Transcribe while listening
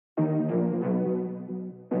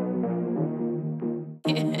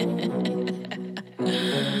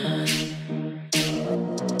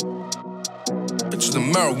Bitches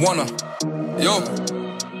and marijuana. Yo,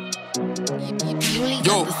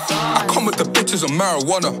 I come with the bitches and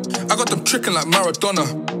marijuana. I got them tricking like Maradona.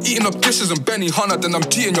 Eating up dishes and Benihana. Then I'm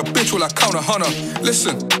cheating your bitch while I count 100.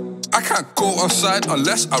 Listen, I can't go outside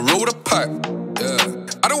unless I roll the pipe. Yeah.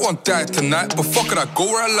 I don't want that tonight, but fuck it, I go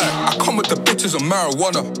where I like. I come with the bitches and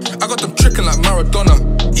marijuana. I got them tricking like Maradona.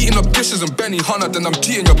 Eating up dishes and Benihana. Then I'm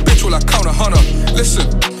cheating your bitch while I count 100. Listen,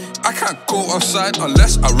 I can't go outside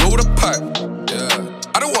unless I roll the pipe. Yeah.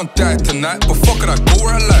 I don't want that tonight, but fuck it, I go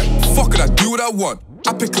where I like. Fuck it, I do what I want.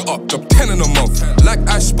 I pick it up, drop 10 in a month. Like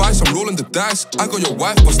Ice Spice, I'm rolling the dice. I got your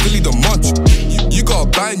wife, but still eat the munch. You gotta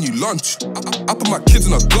buy a new lunch. I put my kids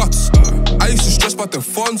in the guts. I used to stress about them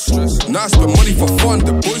funds. Now I spend money for fun.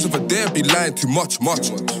 The boys over there be lying too much.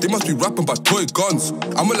 They must be rapping about toy guns.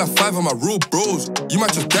 I'm with like 5 of my real bros. You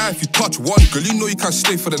might just die if you touch one. Girl, you know you can't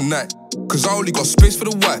stay for the night, cause I only got space for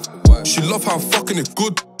the wife. She love how I'm fucking it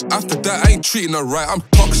good. After that, I ain't treating her right, I'm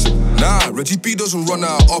toxic. Nah, Reggie B doesn't run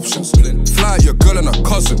out of options. Fly your girl and her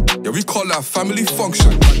cousin. Yeah, we call that a family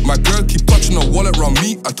function. My girl keep touching her wallet around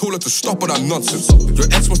me. I told her to stop all that nonsense. Your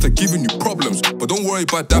ex must have given you problems, but don't worry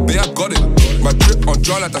about that, babe, I got it. My drip on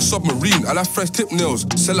dry like that submarine. I like French tip nails,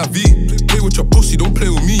 c'est la vie. Play with your pussy, don't play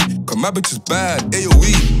with me, cause my bitch is bad,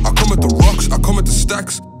 AOE. I come with the rocks, I come with the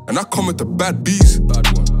stacks, and I come with the bad bees.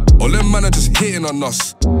 All them man are just hating on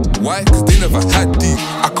us. Why? Cause they never had D.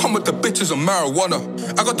 I come with the bitches and marijuana.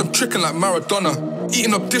 I got them tricking like Maradona.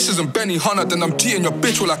 Eating up dishes and Benihana. Then I'm cheating your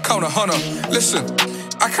bitch while I count 100. Listen,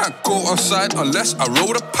 I can't go outside unless I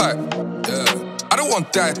roll the pipe. Yeah. I don't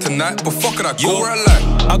want that tonight, but fuck it, I go where I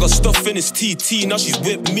like. I got stuff in his TT, now she's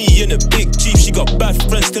with me in a big Jeep. She got bad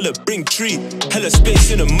friends till her bring tree. Hella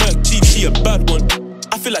space in a Merc Jeep, she a bad one.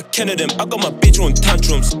 I feel like Ken of them, I got my bitch on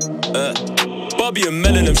tantrums. Barbie and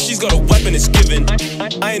Melanin, she's got a wipe and it's given.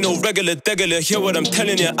 I ain't no regular degular, hear what I'm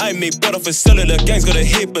telling you. I make bread off a cellular. Gang's got a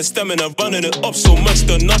hate but stamina, running it up so much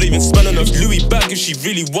they're not even smelling of Louis back if she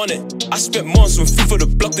really want it. I spent months on food for the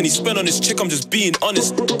block, then he spent on his chick, I'm just being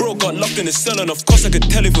honest. Bro got locked in the cell and of course I could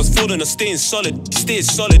tell if it was folding or staying solid. He stayed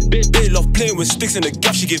solid, they love playing with sticks in the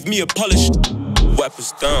gap, she gave me a polish.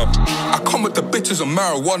 Wipers down. I come with the bitches and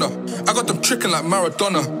marijuana. I got them tricking like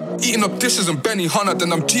Maradona. Eating up dishes and Benihana.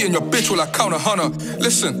 Then I'm cheating your bitch while I count 100.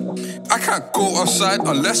 Listen, I can't go outside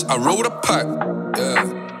unless I roll the pipe.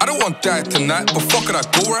 Yeah. I don't want that tonight, but fuck it, I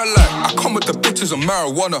go where I like. I come with the bitches and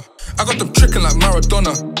marijuana. I got them tricking like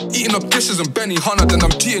Maradona. Eating up dishes and Benihana. Then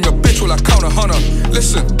I'm cheating your bitch while I count 100.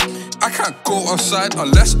 Listen, I can't go outside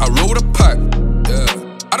unless I roll the pipe.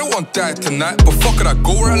 Yeah. I don't want that tonight, but fuck it, I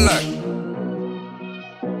go where I like.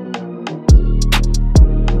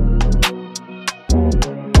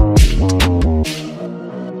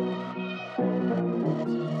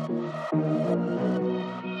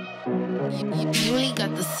 You ain't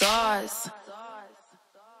got the sauce.